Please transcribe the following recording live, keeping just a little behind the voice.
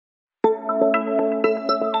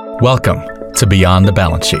Welcome to Beyond the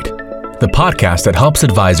Balance Sheet, the podcast that helps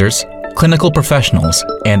advisors, clinical professionals,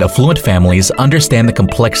 and affluent families understand the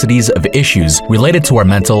complexities of issues related to our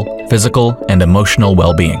mental, physical, and emotional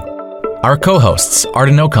well-being. Our co-hosts,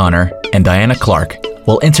 Arden O'Connor and Diana Clark,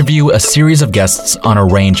 will interview a series of guests on a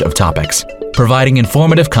range of topics, providing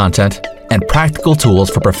informative content and practical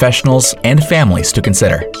tools for professionals and families to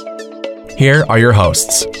consider. Here are your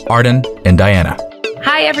hosts, Arden and Diana.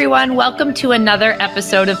 Hi, everyone. Welcome to another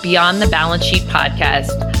episode of Beyond the Balance Sheet podcast.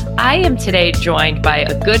 I am today joined by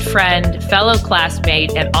a good friend, fellow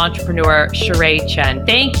classmate, and entrepreneur, She-Rae Chen.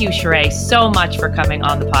 Thank you, She-Rae, so much for coming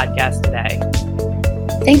on the podcast today.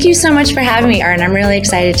 Thank you so much for having me, Arden. I'm really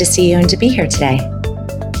excited to see you and to be here today.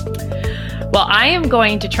 Well, I am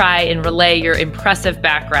going to try and relay your impressive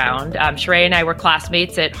background. She-Rae and I were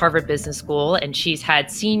classmates at Harvard Business School, and she's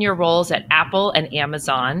had senior roles at Apple and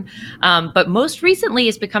Amazon, but most recently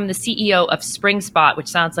has become the CEO of SpringSpot, which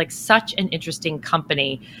sounds like such an interesting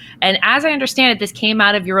company. And as I understand it, this came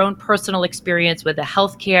out of your own personal experience with a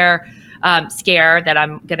healthcare scare that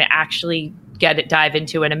I'm going to actually dive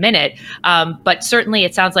into in a minute. But certainly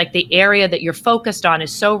it sounds like the area that you're focused on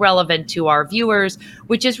is so relevant to our viewers,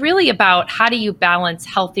 which is really about how do you balance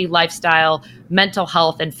healthy lifestyle, mental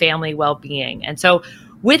health, and family well-being. And so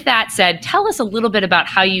with that said, tell us a little bit about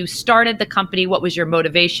how you started the company, what was your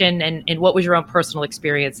motivation, and what was your own personal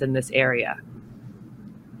experience in this area?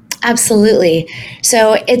 Absolutely.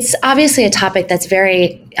 So it's obviously a topic that's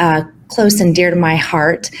very close and dear to my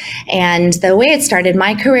heart. And the way it started,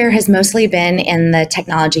 my career has mostly been in the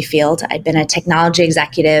technology field. I've been a technology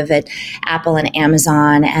executive at Apple and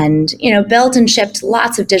Amazon and, built and shipped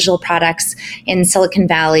lots of digital products in Silicon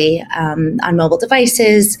Valley on mobile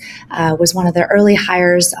devices, was one of the early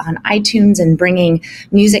hires on iTunes and bringing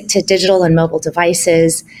music to digital and mobile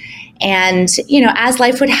devices. And, as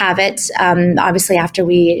life would have it, obviously after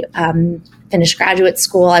we finished graduate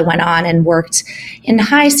school, I went on and worked in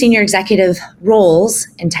high senior executive roles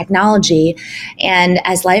in technology. And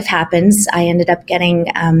as life happens, I ended up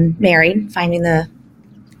getting married, finding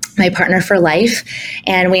my partner for life,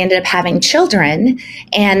 and we ended up having children.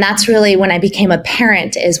 And that's really when I became a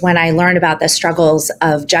parent, is when I learned about the struggles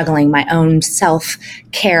of juggling my own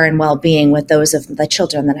self-care and well-being with those of the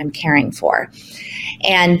children that I'm caring for.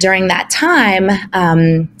 And during that time,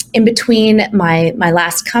 in between my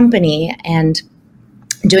last company and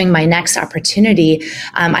doing my next opportunity,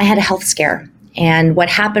 I had a health scare. And what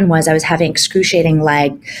happened was I was having excruciating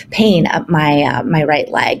leg pain up my right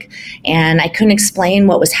leg. And I couldn't explain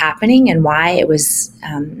what was happening and why it was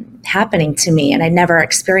happening to me. And I'd never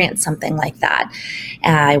experienced something like that.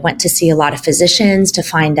 I went to see a lot of physicians to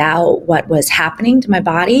find out what was happening to my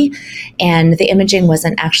body. And the imaging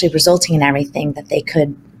wasn't actually resulting in everything that they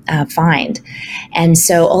could find. And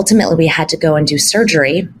so ultimately we had to go and do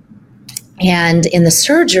surgery. And in the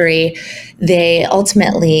surgery, they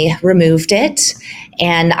ultimately removed it.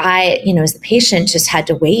 And I, as the patient, just had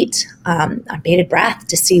to wait on bated breath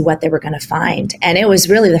to see what they were going to find. And it was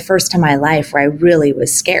really the first time in my life where I really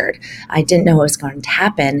was scared. I didn't know what was going to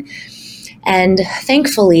happen. And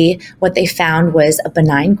thankfully, what they found was a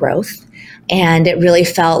benign growth. And it really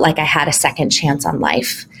felt like I had a second chance on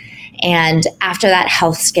life. And after that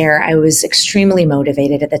health scare, I was extremely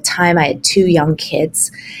motivated. At the time, I had 2 young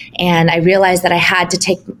kids, and I realized that I had to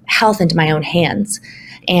take health into my own hands.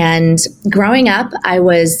 And growing up, I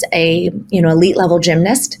was a elite level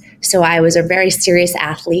gymnast. So I was a very serious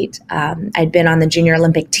athlete. I'd been on the junior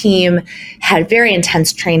Olympic team, had very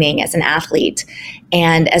intense training as an athlete.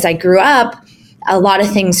 And as I grew up, a lot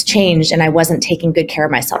of things changed, and I wasn't taking good care of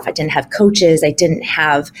myself. I didn't have coaches. I didn't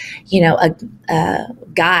have, a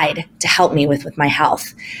guide to help me with my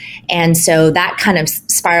health. And so that kind of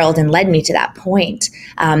spiraled and led me to that point.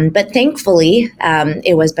 But thankfully,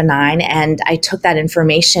 it was benign, and I took that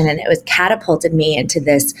information and it was catapulted me into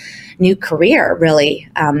this new career, really.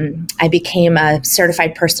 I became a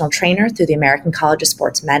certified personal trainer through the American College of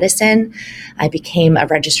Sports Medicine. I became a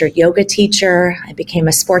registered yoga teacher. I became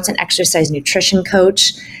a sports and exercise nutrition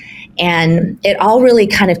coach. And it all really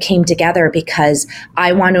kind of came together because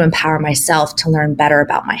I want to empower myself to learn better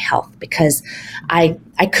about my health, because I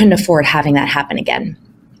couldn't afford having that happen again.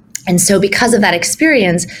 And so because of that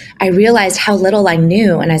experience, I realized how little I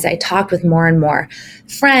knew. And as I talked with more and more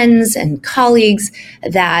friends and colleagues,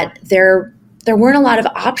 that there weren't a lot of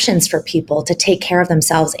options for people to take care of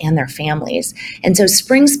themselves and their families. And so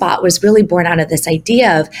SpringSpot was really born out of this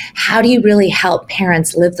idea of how do you really help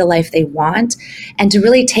parents live the life they want and to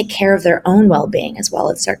really take care of their own well-being as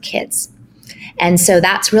well as their kids. And so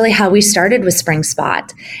that's really how we started with Spring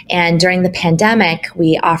Spot. And during the pandemic,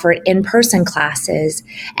 we offered in-person classes.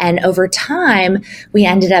 And over time, we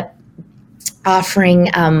ended up offering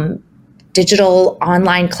digital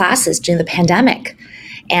online classes during the pandemic.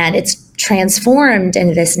 And it's transformed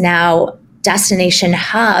into this now destination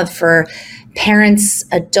hub for parents,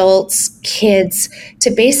 adults, kids to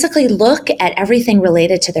basically look at everything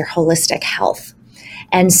related to their holistic health.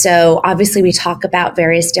 And so obviously we talk about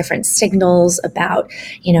various different signals about,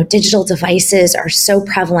 digital devices are so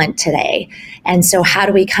prevalent today. And so how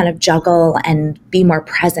do we kind of juggle and be more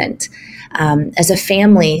present? As a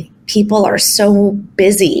family, people are so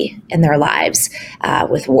busy in their lives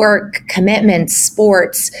with work, commitments,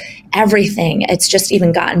 sports, everything. It's just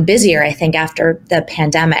even gotten busier, I think, after the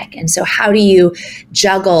pandemic. And so how do you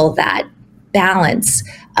juggle that balance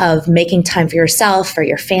of making time for yourself, for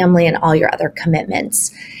your family, and all your other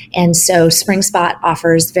commitments? And so Spring Spot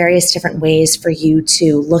offers various different ways for you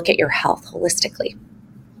to look at your health holistically.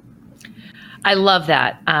 I love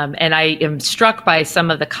that. And I am struck by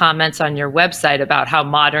some of the comments on your website about how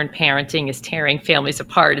modern parenting is tearing families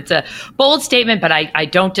apart. It's a bold statement, but I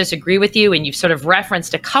don't disagree with you. And you've sort of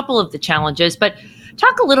referenced a couple of the challenges, but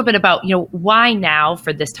talk a little bit about, why now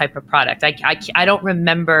for this type of product? I don't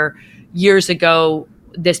remember years ago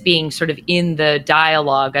this being sort of in the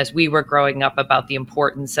dialogue as we were growing up about the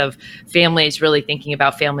importance of families really thinking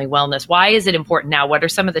about family wellness. Why is it important now? What are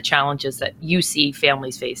some of the challenges that you see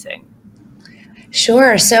families facing?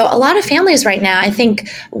 Sure. So a lot of families right now, I think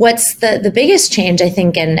what's the biggest change, I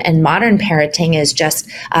think, in modern parenting is just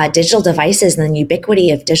digital devices and the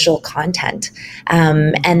ubiquity of digital content.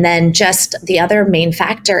 And then just the other main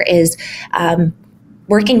factor is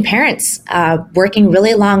working parents, working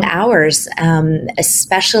really long hours,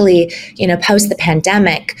 especially, post the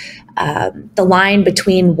pandemic. The line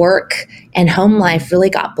between work and home life really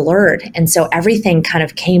got blurred. And so everything kind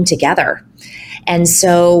of came together. And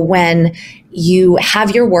so when you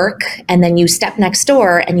have your work and then you step next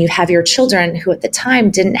door and you have your children who at the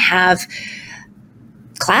time didn't have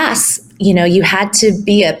class, you had to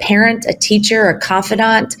be a parent, a teacher, a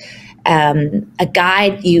confidant, a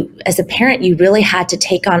guide. You, as a parent, you really had to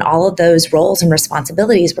take on all of those roles and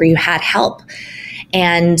responsibilities where you had help.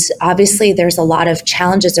 And obviously there's a lot of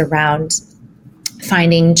challenges around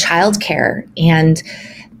finding childcare, and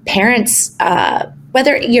parents,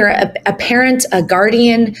 whether you're a parent, a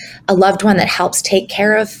guardian, a loved one that helps take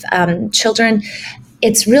care of children,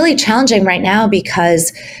 it's really challenging right now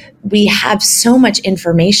because we have so much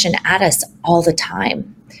information at us all the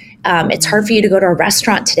time. It's hard for you to go to a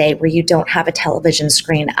restaurant today where you don't have a television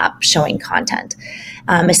screen up showing content,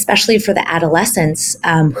 especially for the adolescents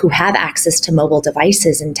who have access to mobile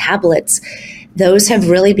devices and tablets. Those have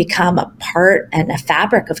really become a part and a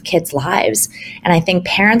fabric of kids' lives. And I think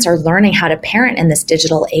parents are learning how to parent in this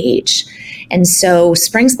digital age. And so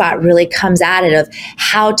Spring Spot really comes at it of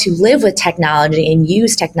how to live with technology and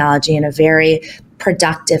use technology in a very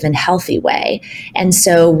productive and healthy way. And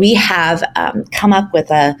so we have come up with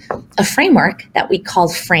a framework that we call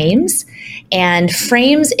FRAMES. And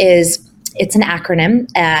FRAMES it's an acronym.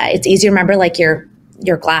 It's easy to remember, like your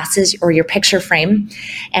glasses or your picture frame.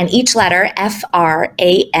 And each letter,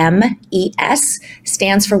 FRAMES,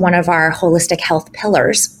 stands for one of our holistic health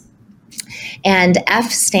pillars. And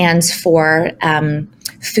F stands for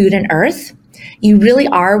food and earth. You really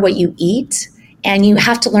are what you eat. And you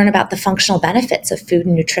have to learn about the functional benefits of food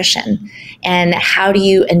and nutrition. And how do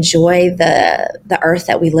you enjoy the earth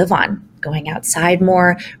that we live on? Going outside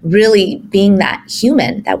more, really being that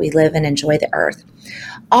human that we live and enjoy the earth.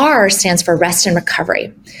 R stands for rest and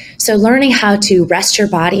recovery. So learning how to rest your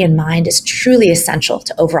body and mind is truly essential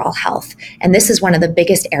to overall health. And this is one of the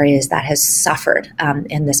biggest areas that has suffered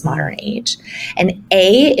in this modern age. And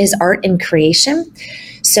A is art and creation.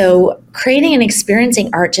 So creating and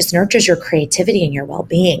experiencing art just nurtures your creativity and your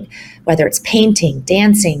well-being, whether it's painting,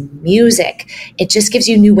 dancing, music. It just gives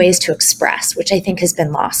you new ways to express, which I think has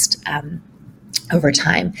been lost over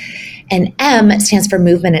time. And M stands for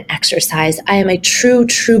movement and exercise. I am a true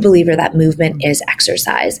believer that movement is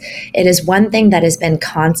exercise. It is one thing that has been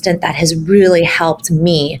constant that has really helped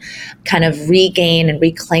me kind of regain and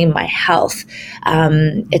reclaim my health.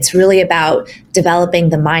 It's really about developing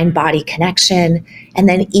the mind-body connection. And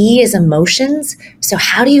then E is emotions. So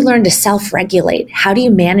how do you learn to self-regulate? How do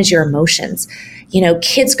you manage your emotions?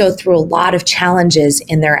 Kids go through a lot of challenges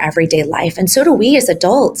in their everyday life. And so do we as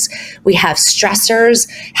adults. We have stressors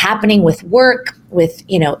happening with work, with,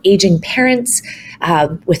 aging parents,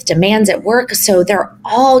 with demands at work. So there are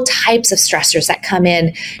all types of stressors that come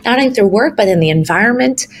in, not only through work, but in the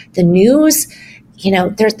environment, the news.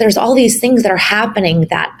 there's all these things that are happening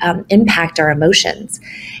that impact our emotions,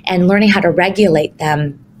 and learning how to regulate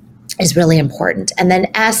them is really important. And then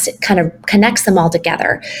S kind of connects them all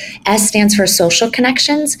together. S stands for social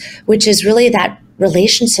connections, which is really that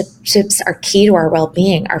relationships are key to our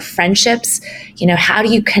well-being, our friendships. How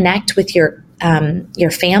do you connect with your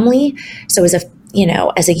family? So as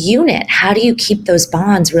a unit, how do you keep those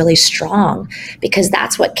bonds really strong? Because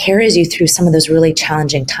that's what carries you through some of those really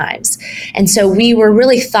challenging times. And so we were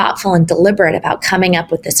really thoughtful and deliberate about coming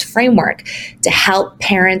up with this framework to help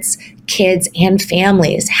parents, kids, and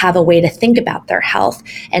families have a way to think about their health.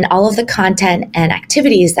 And all of the content and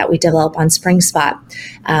activities that we develop on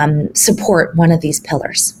SpringSpot support one of these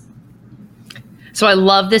pillars. So I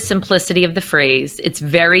love the simplicity of the phrase. It's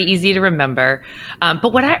very easy to remember.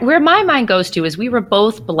 But where my mind goes to is we were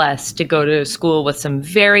both blessed to go to school with some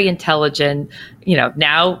very intelligent,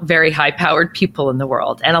 now very high-powered people in the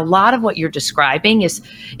world. And a lot of what you're describing is,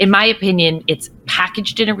 in my opinion, it's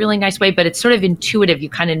packaged in a really nice way, but it's sort of intuitive. You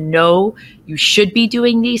kind of know you should be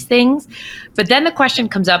doing these things. But then the question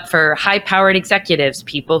comes up for high-powered executives,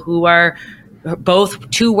 people who are both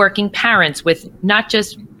two working parents with not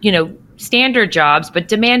just, standard jobs, but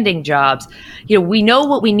demanding jobs. We know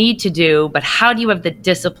what we need to do, but how do you have the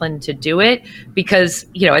discipline to do it? Because,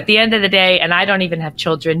 at the end of the day, and I don't even have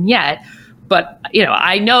children yet, but,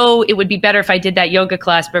 I know it would be better if I did that yoga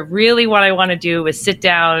class, but really what I want to do is sit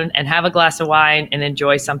down and have a glass of wine and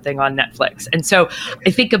enjoy something on Netflix. And so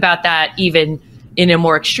I think about that even in a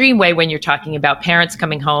more extreme way when you're talking about parents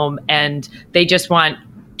coming home and they just want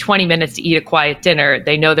 20 minutes to eat a quiet dinner.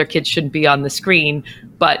 They know their kids shouldn't be on the screen,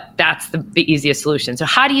 but that's the easiest solution. So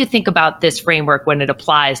how do you think about this framework when it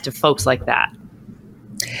applies to folks like that?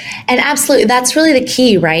 And absolutely, that's really the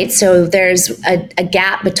key, right? So there's a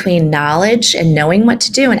gap between knowledge and knowing what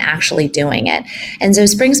to do and actually doing it. And so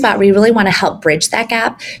SpringSpot, we really want to help bridge that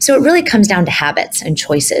gap. So it really comes down to habits and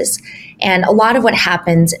choices. And a lot of what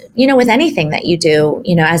happens, with anything that you do,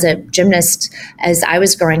 as a gymnast, as I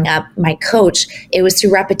was growing up, my coach, it was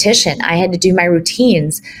through repetition. I had to do my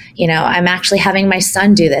routines. I'm actually having my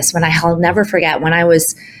son do this. I'll never forget when I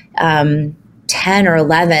was 10 or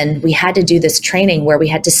 11, we had to do this training where we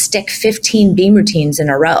had to stick 15 beam routines in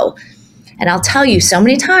a row. And I'll tell you, so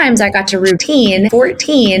many times I got to routine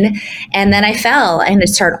 14 and then I fell and it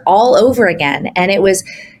started all over again. And it was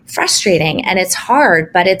frustrating and it's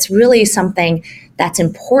hard, but it's really something that's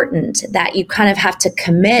important, that you kind of have to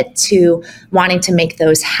commit to wanting to make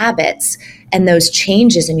those habits and those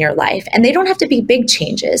changes in your life. And they don't have to be big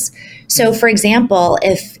changes. So for example,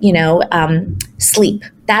 if, sleep,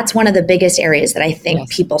 that's one of the biggest areas that I think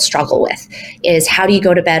people struggle with, is how do you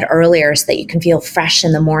go to bed earlier so that you can feel fresh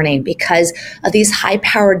in the morning because of these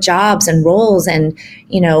high-powered jobs and roles and,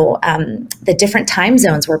 the different time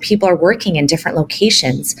zones where people are working in different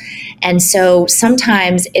locations. And so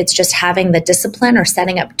sometimes it's just having the discipline or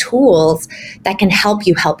setting up tools that can help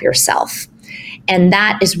you help yourself. And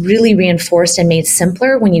that is really reinforced and made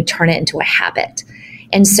simpler when you turn it into a habit.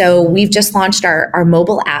 And so we've just launched our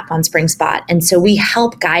mobile app on SpringSpot. And so we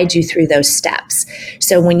help guide you through those steps.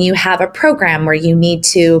 So when you have a program where you need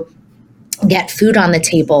to get food on the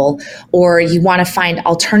table, or you want to find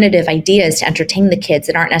alternative ideas to entertain the kids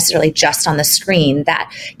that aren't necessarily just on the screen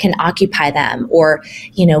that can occupy them, or,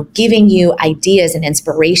 giving you ideas and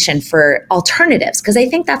inspiration for alternatives. Because I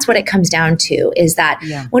think that's what it comes down to, is that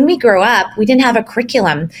when we grow up, we didn't have a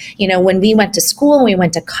curriculum. When we went to school and we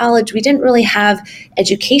went to college, we didn't really have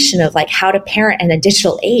education of how to parent in a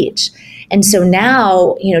digital age. And so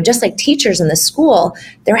now, just like teachers in the school,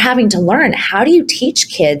 they're having to learn, how do you teach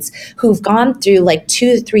kids who've gone through 2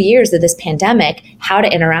 to 3 years of this pandemic, how to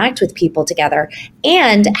interact with people together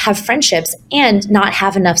and have friendships and not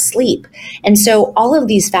have enough sleep. And so all of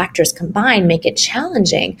these factors combined make it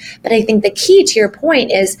challenging. But I think the key to your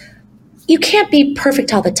point is you can't be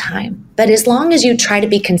perfect all the time, but as long as you try to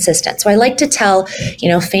be consistent. So I like to tell,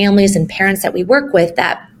 families and parents that we work with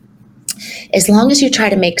that as long as you try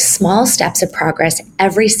to make small steps of progress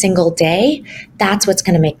every single day, that's what's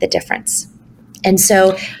going to make the difference. And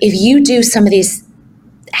so if you do some of these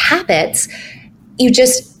habits, you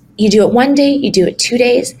do it one day, you do it 2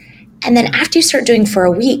 days, and then after you start doing for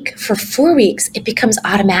a week, for 4 weeks, it becomes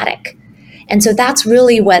automatic. And so that's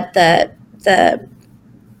really what the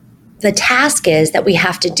task is that we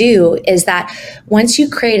have to do, is that once you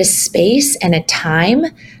create a space and a time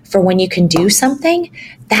for when you can do something,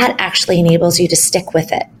 that actually enables you to stick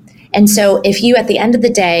with it. And so if you, at the end of the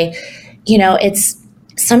day,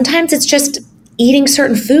 sometimes it's just eating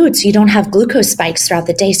certain foods so you don't have glucose spikes throughout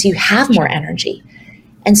the day so you have more energy.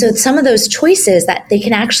 And so some of those choices that they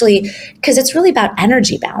can actually, because it's really about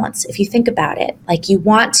energy balance. If you think about it, like you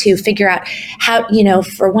want to figure out how,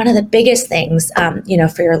 for one of the biggest things,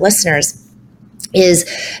 for your listeners is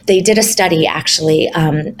they did a study actually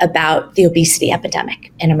about the obesity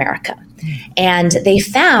epidemic in America. And they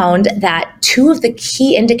found that two of the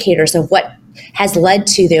key indicators of what has led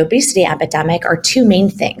to the obesity epidemic are two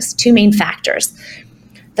main factors.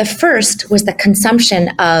 The first was the consumption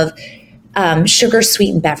of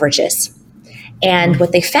sugar-sweetened beverages. And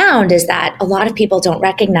what they found is that a lot of people don't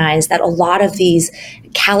recognize that a lot of these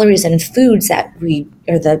calories and foods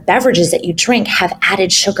or the beverages that you drink have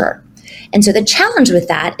added sugar. And so the challenge with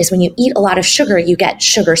that is when you eat a lot of sugar, you get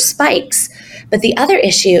sugar spikes. But the other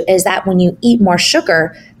issue is that when you eat more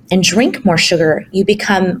sugar and drink more sugar, you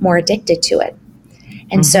become more addicted to it.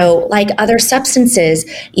 And so like other substances,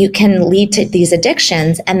 you can lead to these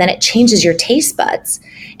addictions and then it changes your taste buds.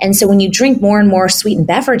 And so when you drink more and more sweetened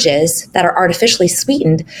beverages that are artificially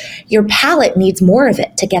sweetened, your palate needs more of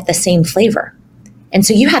it to get the same flavor. And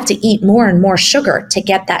so you have to eat more and more sugar to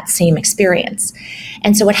get that same experience.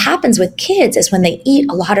 And so what happens with kids is when they eat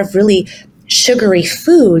a lot of really sugary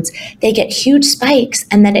foods, they get huge spikes,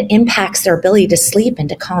 and then it impacts their ability to sleep and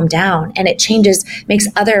to calm down. And it makes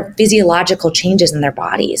other physiological changes in their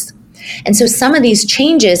bodies. And so some of these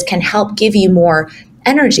changes can help give you more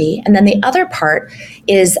energy. And then the other part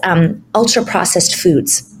is ultra-processed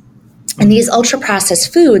foods. And these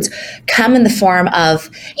ultra-processed foods come in the form of,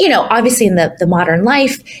 obviously in the modern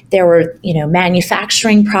life, there were,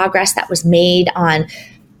 manufacturing progress that was made on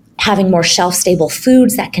having more shelf-stable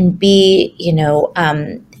foods that can be,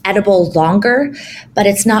 edible longer, but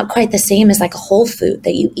it's not quite the same as like a whole food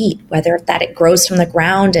that you eat, whether that it grows from the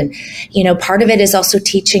ground. And, part of it is also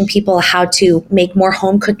teaching people how to make more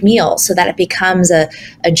home-cooked meals so that it becomes a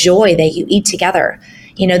joy that you eat together.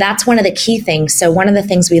 That's one of the key things. So one of the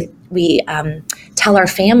things we tell our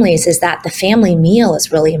families is that the family meal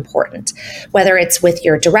is really important. Whether it's with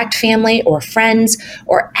your direct family or friends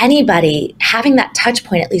or anybody, having that touch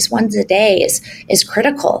point at least once a day is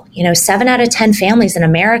critical. 7 out of 10 families in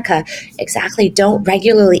America don't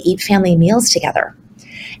regularly eat family meals together.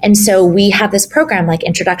 And so we have this program like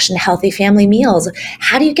Introduction to Healthy Family Meals.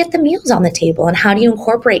 How do you get the meals on the table and how do you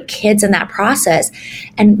incorporate kids in that process?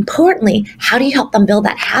 And importantly, how do you help them build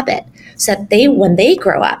that habit so that when they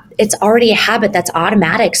grow up, it's already a habit that's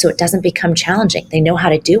automatic so it doesn't become challenging. They know how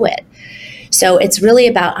to do it. So it's really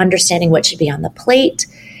about understanding what should be on the plate,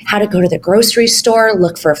 how to go to the grocery store,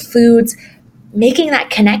 look for foods, making that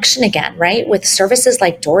connection again, right? With services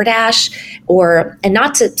like DoorDash and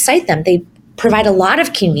not to cite them, they provide a lot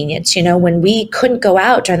of convenience. When we couldn't go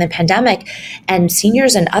out during the pandemic and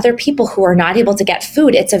seniors and other people who are not able to get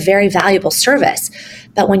food, it's a very valuable service.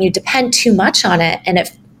 But when you depend too much on it and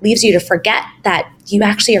it leaves you to forget that you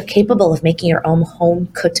actually are capable of making your own home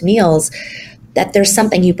cooked meals, that there's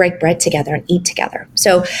something you break bread together and eat together.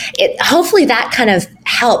 So hopefully that kind of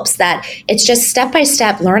helps, that it's just step by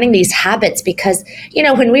step learning these habits because,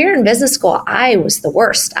 when we were in business school, I was the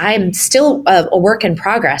worst. I'm still a work in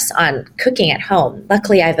progress on cooking at home.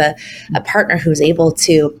 Luckily, I have a partner who's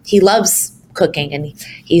he loves cooking and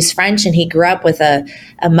he's French and he grew up with a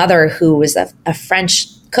mother who was a French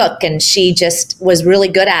cook and she just was really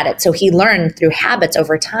good at it. So he learned through habits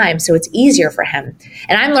over time. So it's easier for him.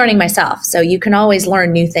 And I'm learning myself. So you can always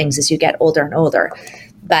learn new things as you get older and older.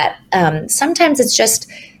 But sometimes it's just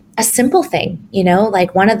a simple thing,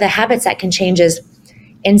 like one of the habits that can change is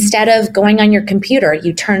instead of going on your computer,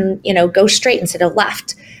 you turn, go straight instead of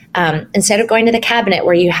left. Instead of going to the cabinet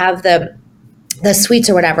where you have the sweets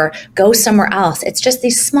or whatever, go somewhere else. It's just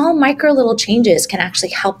these small micro little changes can actually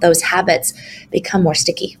help those habits become more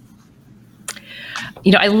sticky.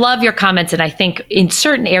 I love your comments, and I think in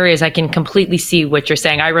certain areas I can completely see what you're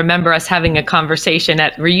saying. I remember us having a conversation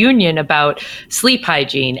at reunion about sleep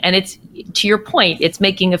hygiene, and it's, to your point, it's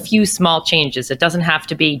making a few small changes. It doesn't have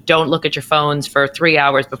to be don't look at your phones for 3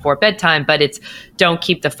 hours before bedtime, but it's don't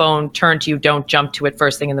keep the phone turned to you, don't jump to it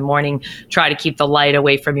first thing in the morning, try to keep the light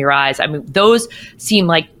away from your eyes. I mean, those seem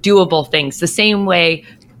like doable things. The same way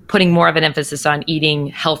putting more of an emphasis on eating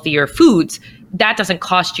healthier foods, that doesn't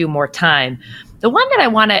cost you more time. The one that I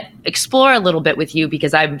want to explore a little bit with you,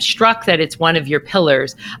 because I'm struck that it's one of your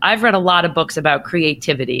pillars. I've read a lot of books about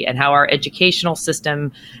creativity and how our educational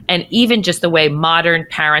system and even just the way modern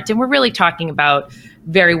parents, and we're really talking about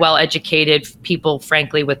very well-educated people,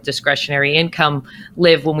 frankly, with discretionary income,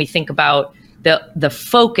 live when we think about the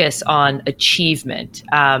focus on achievement.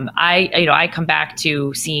 I come back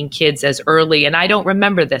to seeing kids as early, and I don't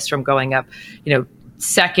remember this from growing up,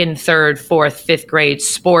 second, third, fourth, fifth grade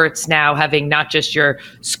sports now having not just your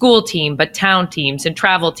school team, but town teams and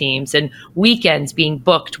travel teams and weekends being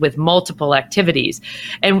booked with multiple activities.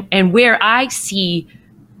 And where I see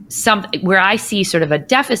sort of a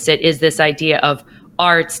deficit is this idea of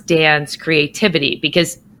arts, dance, creativity,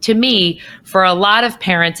 because to me, for a lot of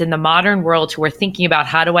parents in the modern world who are thinking about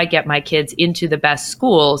how do I get my kids into the best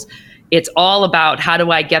schools, it's all about how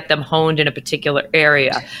do I get them honed in a particular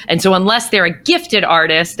area. And so unless they're a gifted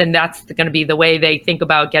artist, and that's going to be the way they think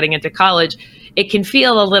about getting into college, it can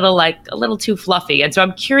feel a little too fluffy. And so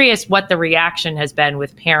I'm curious what the reaction has been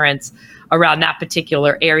with parents around that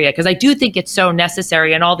particular area, because I do think it's so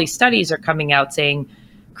necessary. And all these studies are coming out saying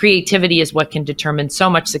creativity is what can determine so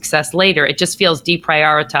much success later. It just feels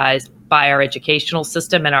deprioritized by our educational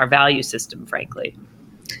system and our value system, frankly.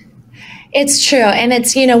 It's true. And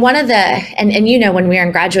it's, one of the, and when we were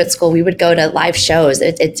in graduate school, we would go to live shows.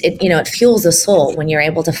 It fuels the soul when you're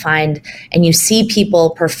able to find and you see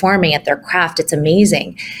people performing at their craft. It's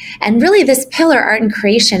amazing. And really this pillar, art and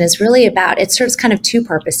creation, is really about, it serves kind of two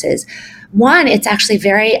purposes. One, it's actually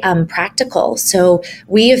very practical. So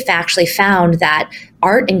we have actually found that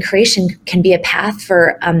art and creation can be a path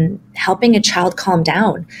for helping a child calm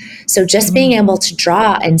down. So just being able to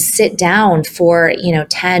draw and sit down for,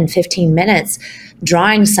 10, 15 minutes,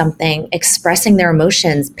 drawing something, expressing their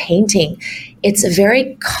emotions, painting, it's a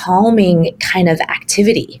very calming kind of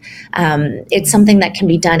activity. It's something that can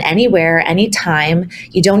be done anywhere, anytime.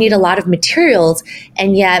 You don't need a lot of materials.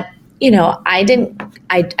 And yet, I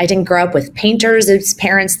didn't grow up with painters as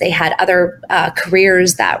parents. They had other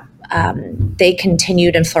careers that they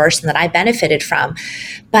continued and flourished and that I benefited from.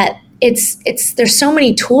 But there's so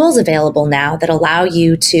many tools available now that allow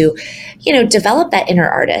you to, develop that inner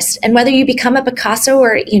artist. And whether you become a Picasso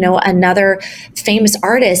or, another famous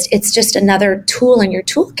artist, it's just another tool in your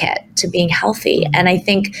toolkit to being healthy. And I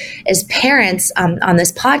think as parents on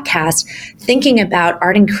this podcast, thinking about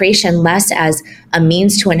art and creation less as a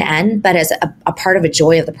means to an end, but as a part of a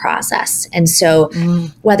joy of the process. And so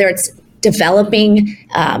whether it's developing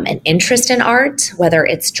an interest in art, whether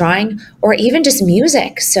it's drawing or even just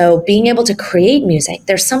music. So being able to create music,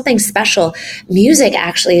 there's something special. Music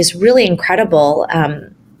actually is really incredible.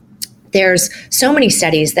 There's so many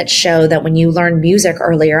studies that show that when you learn music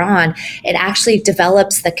earlier on, it actually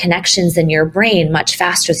develops the connections in your brain much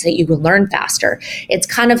faster so that you will learn faster. It's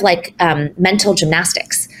kind of like mental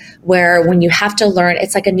gymnastics, where when you have to learn,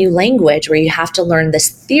 it's like a new language where you have to learn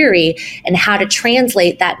this theory and how to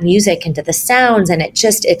translate that music into the sounds. And it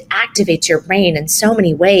activates your brain in so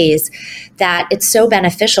many ways that it's so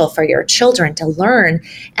beneficial for your children to learn.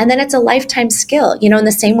 And then it's a lifetime skill, in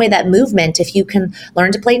the same way that movement, if you can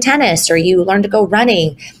learn to play tennis or you learn to go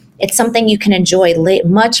running, it's something you can enjoy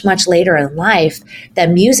much, much later in life.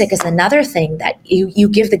 That music is another thing that you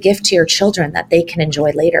give the gift to your children that they can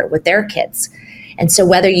enjoy later with their kids. And so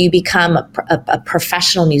whether you become a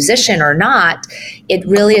professional musician or not, it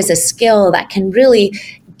really is a skill that can really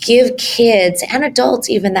give kids and adults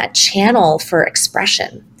even that channel for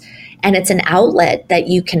expression. And it's an outlet that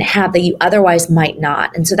you can have that you otherwise might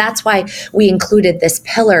not. And so that's why we included this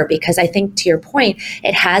pillar, because I think, to your point,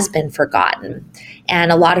 it has been forgotten.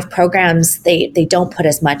 And a lot of programs, they don't put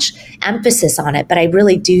as much emphasis on it, but I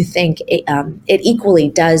really do think it equally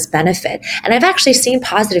does benefit. And I've actually seen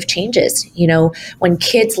positive changes, when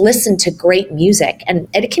kids listen to great music. And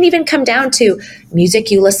it can even come down to music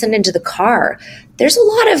you listen into the car. There's a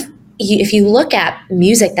lot of, if you look at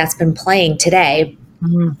music that's been playing today,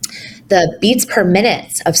 the beats per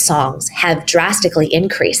minute of songs have drastically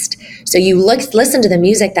increased. So you listen to the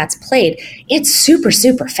music that's played, it's super,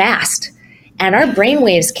 super fast. And our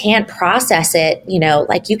brainwaves can't process it,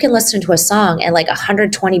 like you can listen to a song at like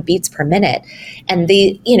 120 beats per minute. And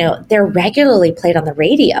they're regularly played on the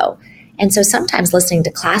radio. And so sometimes listening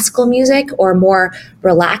to classical music or more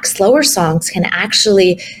relaxed, slower songs can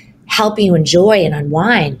actually help you enjoy and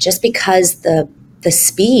unwind just because the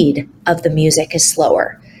speed of the music is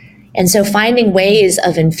slower. And so finding ways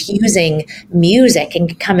of infusing music can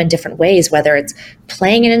come in different ways, whether it's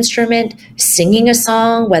playing an instrument, singing a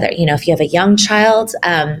song, whether, if you have a young child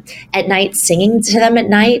at night, singing to them at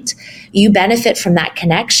night, you benefit from that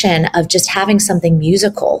connection of just having something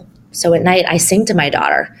musical. So at night, I sing to my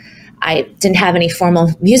daughter. I didn't have any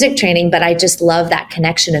formal music training, but I just love that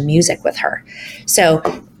connection of music with her. So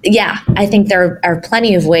yeah, I think there are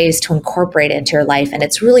plenty of ways to incorporate it into your life. And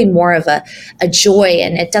it's really more of a joy.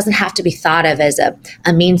 And it doesn't have to be thought of as a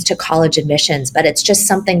means to college admissions, but it's just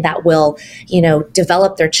something that will,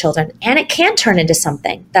 develop their children. And it can turn into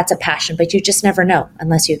something that's a passion, but you just never know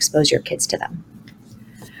unless you expose your kids to them.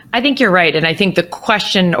 I think you're right. And I think the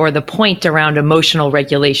question or the point around emotional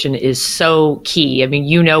regulation is so key. I mean,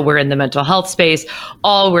 we're in the mental health space.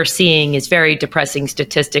 All we're seeing is very depressing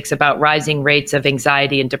statistics about rising rates of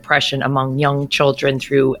anxiety and depression among young children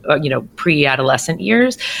through, pre-adolescent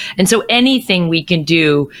years. And so anything we can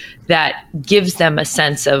do that gives them a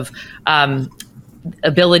sense of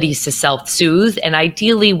abilities to self-soothe, and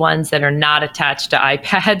ideally ones that are not attached to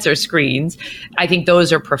iPads or screens, I think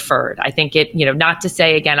those are preferred. I think not to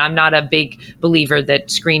say, again, I'm not a big believer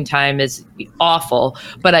that screen time is awful,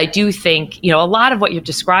 but I do think, a lot of what you're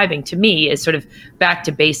describing to me is sort of back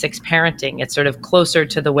to basics parenting. It's sort of closer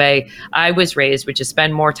to the way I was raised, which is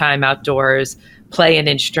spend more time outdoors, play an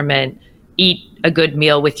instrument, eat a good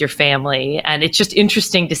meal with your family. And it's just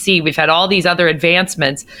interesting to see we've had all these other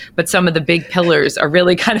advancements, but some of the big pillars are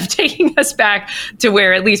really kind of taking us back to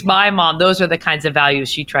where at least my mom, those are the kinds of values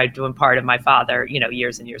she tried to impart in my father,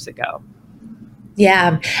 years and years ago.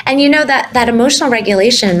 Yeah. And that emotional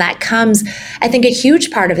regulation that comes, I think a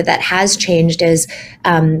huge part of it that has changed is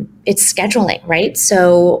it's scheduling, right?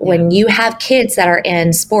 So when you have kids that are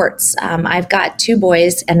in sports, I've got 2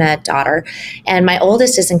 boys and a daughter, and my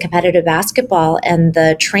oldest is in competitive basketball, and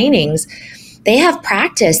the trainings, they have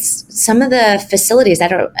practice. Some of the facilities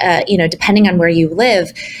that are, depending on where you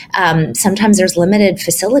live, sometimes there's limited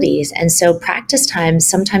facilities. And so practice times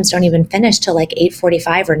sometimes don't even finish till like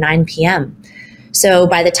 8:45 or 9 p.m. So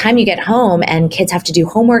by the time you get home and kids have to do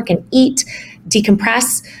homework and eat,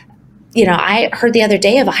 decompress, I heard the other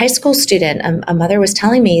day of a high school student, a mother was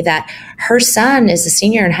telling me that her son is a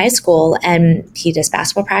senior in high school and he does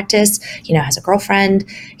basketball practice, has a girlfriend.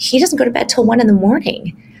 He doesn't go to bed till 1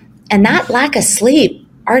 a.m. And that lack of sleep,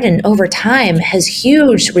 Arden, over time has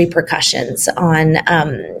huge repercussions on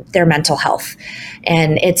their mental health.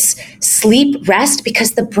 And it's sleep, rest,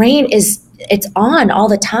 because the brain it's on all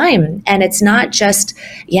the time. And it's not just,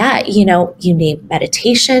 you need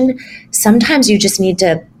meditation. Sometimes you just need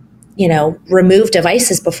to, remove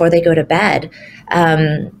devices before they go to bed.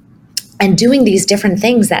 And doing these different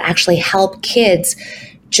things that actually help kids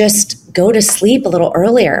just go to sleep a little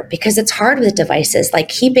earlier, because it's hard with devices, like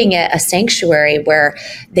keeping it a sanctuary where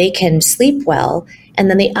they can sleep well. And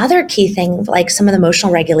then the other key thing, like some of the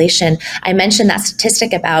emotional regulation, I mentioned that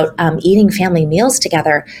statistic about eating family meals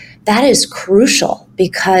together. That is crucial,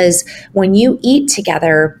 because when you eat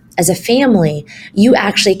together as a family, you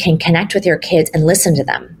actually can connect with your kids and listen to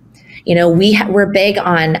them. We're big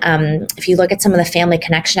on, if you look at some of the family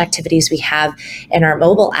connection activities we have in our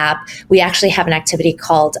mobile app, we actually have an activity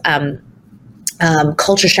called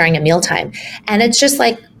culture sharing at mealtime. And it's just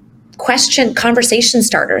like conversation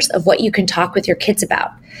starters of what you can talk with your kids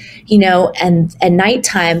about, and at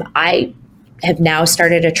nighttime, I have now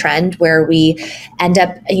started a trend where we end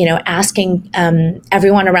up, asking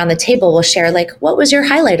everyone around the table will share, like, what was your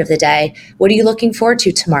highlight of the day? What are you looking forward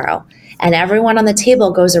to tomorrow? And everyone on the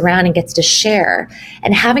table goes around and gets to share.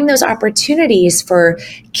 And having those opportunities for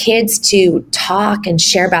kids to talk and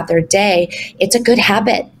share about their day, it's a good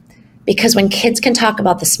habit, because when kids can talk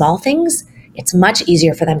about the small things, it's much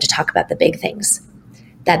easier for them to talk about the big things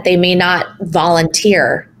that they may not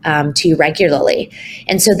volunteer to regularly.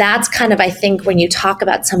 And so that's kind of, I think, when you talk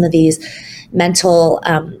about some of these mental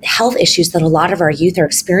health issues that a lot of our youth are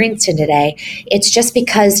experiencing today, it's just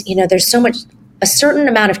because, there's a certain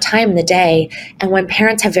amount of time in the day. And when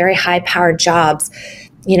parents have very high-powered jobs,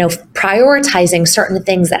 prioritizing certain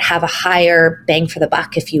things that have a higher bang for the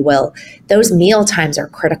buck, if you will, those meal times are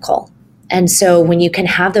critical. And so when you can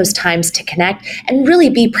have those times to connect and really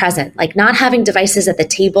be present, like not having devices at the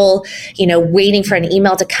table, waiting for an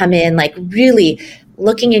email to come in, like really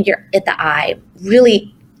looking at the eye,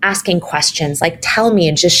 really asking questions, like tell me,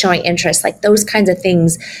 and just showing interest, like those kinds of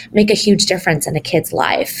things make a huge difference in a kid's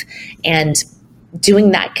life. And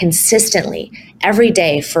doing that consistently every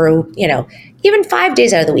day for, even 5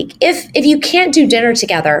 days out of the week. If you can't do dinner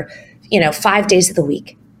together, 5 days of the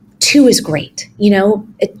week, 2 is great.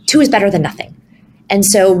 2 is better than nothing. And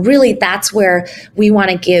so really that's where we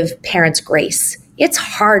want to give parents grace. It's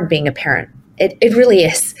hard being a parent. It really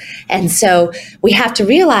is. And so we have to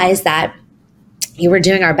realize that we're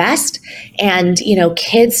doing our best, and,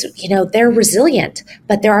 kids, they're resilient,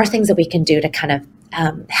 but there are things that we can do to kind of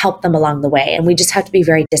help them along the way. And we just have to be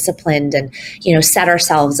very disciplined and, set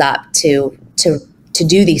ourselves up to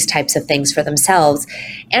do these types of things for themselves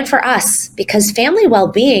and for us, because family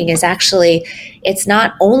well-being is actually, it's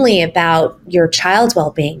not only about your child's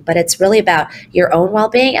well-being, but it's really about your own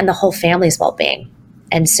well-being and the whole family's well-being.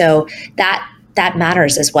 And so that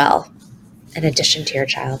matters as well, in addition to your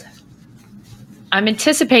child. I'm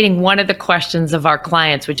anticipating one of the questions of our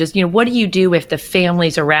clients, which is, what do you do if the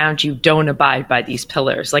families around you don't abide by these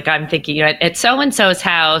pillars? Like I'm thinking, at so-and-so's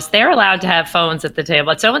house, they're allowed to have phones at the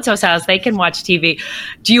table. At so-and-so's house, they can watch TV.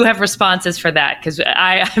 Do you have responses for that? Because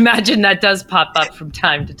I imagine that does pop up from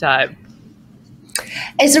time to time.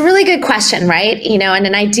 It's a really good question, right? In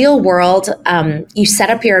an ideal world, you set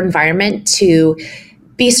up your environment to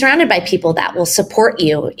be surrounded by people that will support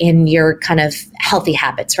you in your kind of healthy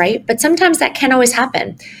habits, right? But sometimes that can't always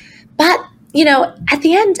happen. But, at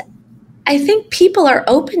the end, I think people are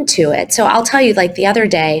open to it. So I'll tell you, like the other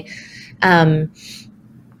day,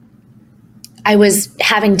 I was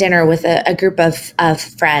having dinner with a group of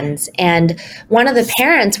friends, and one of the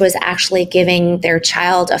parents was actually giving their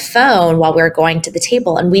child a phone while we were going to the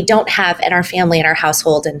table. And we don't have in our family, in our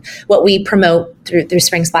household, and what we promote through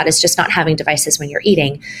Spring Spot is just not having devices when you're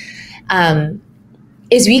eating.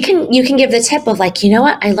 Is you can give the tip of like,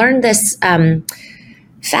 what, I learned this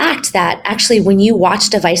fact that actually when you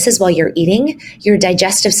watch devices while you're eating, your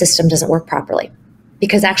digestive system doesn't work properly.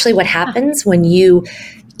 Because actually what happens when you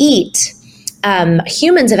eat,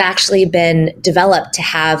 humans have actually been developed to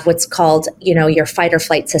have what's called, your fight or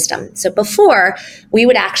flight system. So before, we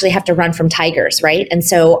would actually have to run from tigers, right? And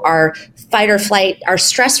so our fight or flight, our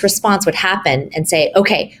stress response would happen and say,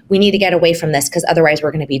 okay, we need to get away from this because otherwise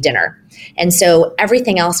we're going to be dinner. And so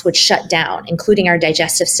everything else would shut down, including our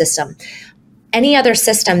digestive system. Any other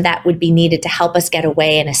system that would be needed to help us get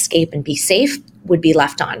away and escape and be safe would be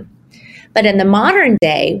left on. But in the modern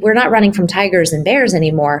day, we're not running from tigers and bears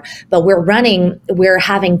anymore, but we're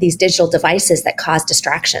having these digital devices that cause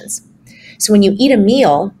distractions. So when you eat a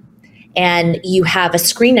meal and you have a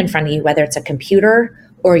screen in front of you, whether it's a computer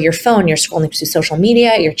or your phone, you're scrolling through social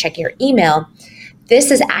media, you're checking your email, this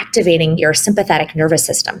is activating your sympathetic nervous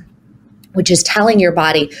system, which is telling your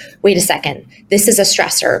body, wait a second, this is a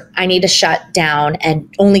stressor. I need to shut down and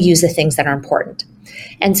only use the things that are important.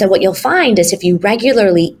 And so what you'll find is if you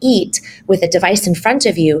regularly eat with a device in front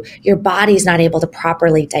of you, your body's not able to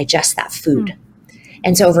properly digest that food.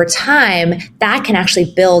 And so over time, that can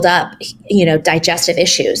actually build up, digestive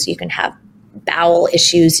issues. You can have bowel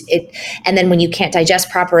issues. And then when you can't digest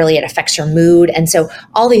properly, it affects your mood. And so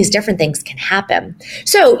all these different things can happen.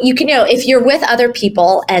 So you can, if you're with other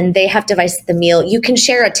people and they have devices at the meal, you can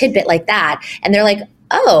share a tidbit like that. And they're like,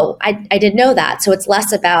 oh, I didn't know that. So it's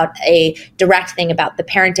less about a direct thing about the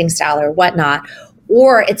parenting style or whatnot,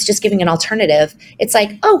 or it's just giving an alternative. It's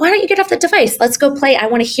like, oh, why don't you get off the device? Let's go play. I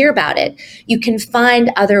want to hear about it. You can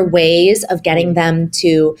find other ways of getting them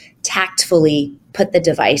to tactfully put the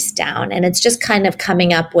device down. And it's just kind of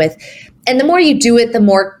coming up with, and the more you do it, the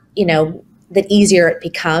more, the easier it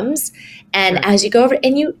becomes. And as you go over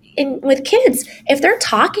and with kids, if they're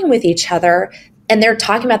talking with each other, and they're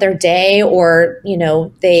talking about their day, or,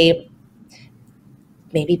 they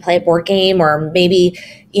maybe play a board game, or maybe,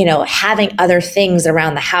 having other things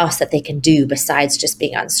around the house that they can do besides just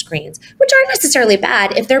being on screens, which aren't necessarily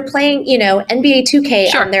bad. If they're playing, NBA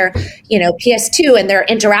 2K on their, PS2 and they're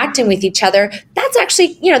interacting with each other, that's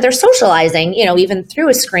actually, they're socializing, even through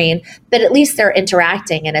a screen, but at least they're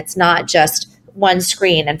interacting and it's not just one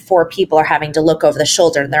screen and 4 people are having to look over the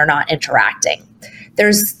shoulder and they're not interacting.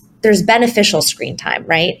 There's beneficial screen time,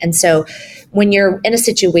 right? And so when you're in a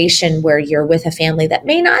situation where you're with a family that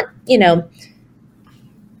may not,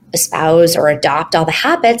 espouse or adopt all the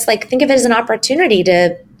habits, like think of it as an opportunity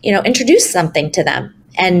to, introduce something to them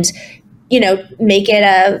and, make it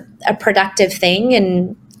a productive thing,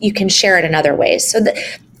 and you can share it in other ways. So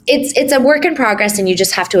it's a work in progress, and you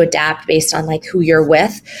just have to adapt based on like who you're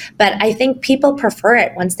with. But I think people prefer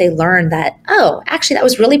it once they learn that, oh, actually that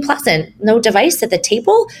was really pleasant. No device at the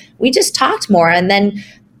table. We just talked more. And then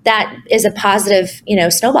that is a positive,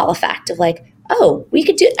 snowball effect of like, oh, we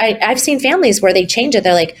could do, I've seen families where they change it.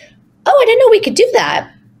 They're like, oh, I didn't know we could do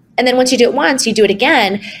that. And then once you do it once, you do it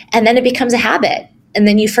again, and then it becomes a habit. And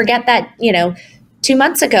then you forget that, 2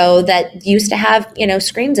 months ago that used to have,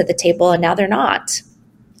 screens at the table and now they're not.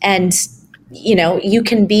 And, you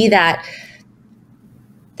can be that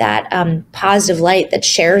positive light that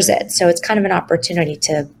shares it. So it's kind of an opportunity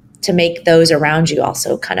to make those around you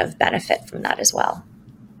also kind of benefit from that as well.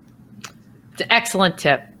 It's an excellent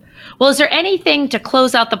tip. Well, is there anything to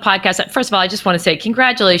close out the podcast? First of all, I just want to say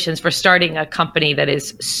congratulations for starting a company that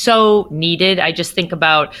is so needed. I just think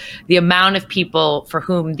about the amount of people for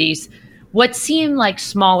whom these what seem like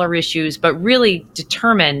smaller issues, but really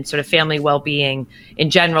determine sort of family well-being in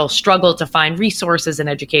general, struggle to find resources and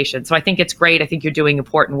education. So I think it's great. I think you're doing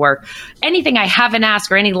important work. Anything I haven't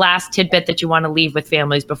asked or any last tidbit that you want to leave with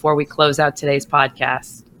families before we close out today's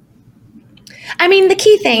podcast? I mean, the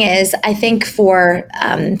key thing is, I think for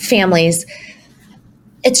families,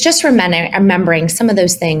 it's just remembering some of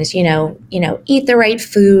those things, eat the right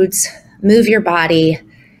foods, move your body,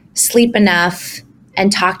 sleep enough,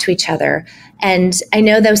 and talk to each other. And I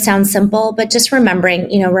know those sound simple, but just remembering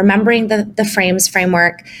the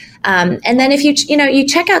framework. And then if you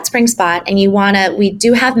check out SpringSpot and we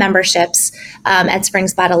do have memberships at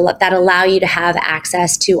SpringSpot that allow you to have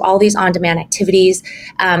access to all these on-demand activities.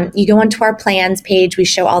 You go onto our plans page, we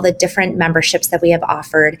show all the different memberships that we have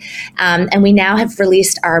offered. And we now have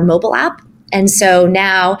released our mobile app. And so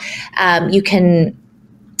now you can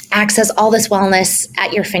access all this wellness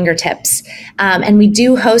at your fingertips. And we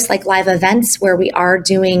do host live events where we are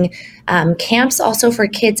doing camps also for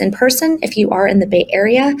kids in person if you are in the Bay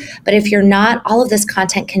Area. But if you're not, all of this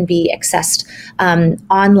content can be accessed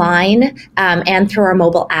online and through our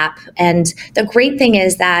mobile app. And the great thing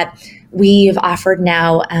is that we've offered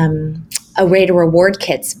now a way to reward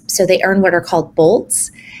kids. So they earn what are called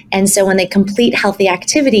bolts. And so when they complete healthy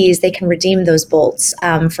activities, they can redeem those bolts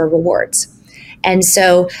for rewards. And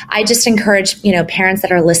so I just encourage, parents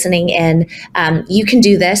that are listening in, you can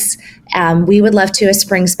do this. We would love to, as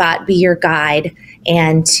SpringSpot, be your guide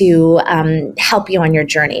and to help you on your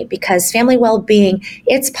journey, because family well-being,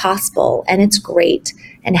 it's possible and it's great.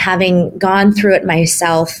 And having gone through it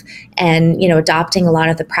myself and, adopting a lot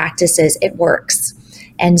of the practices, it works.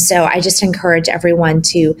 And so I just encourage everyone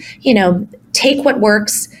to, take what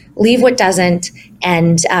works, leave what doesn't,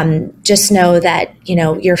 and just know that,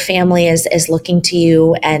 your family is looking to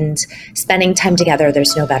you, and spending time together,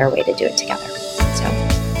 there's no better way to do it together. So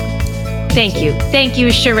thank you. Thank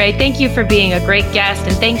you, She-Rae. Thank you for being a great guest.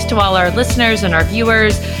 And thanks to all our listeners and our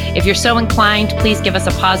viewers. If you're so inclined, please give us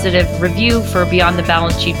a positive review for Beyond the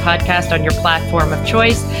Balance Sheet podcast on your platform of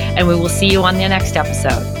choice. And we will see you on the next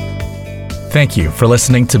episode. Thank you for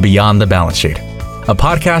listening to Beyond the Balance Sheet, a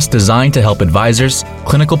podcast designed to help advisors,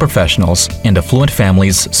 clinical professionals, and affluent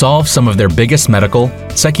families solve some of their biggest medical,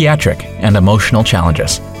 psychiatric, and emotional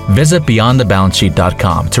challenges. Visit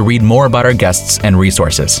beyondthebalancesheet.com to read more about our guests and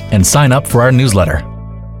resources, and sign up for our newsletter.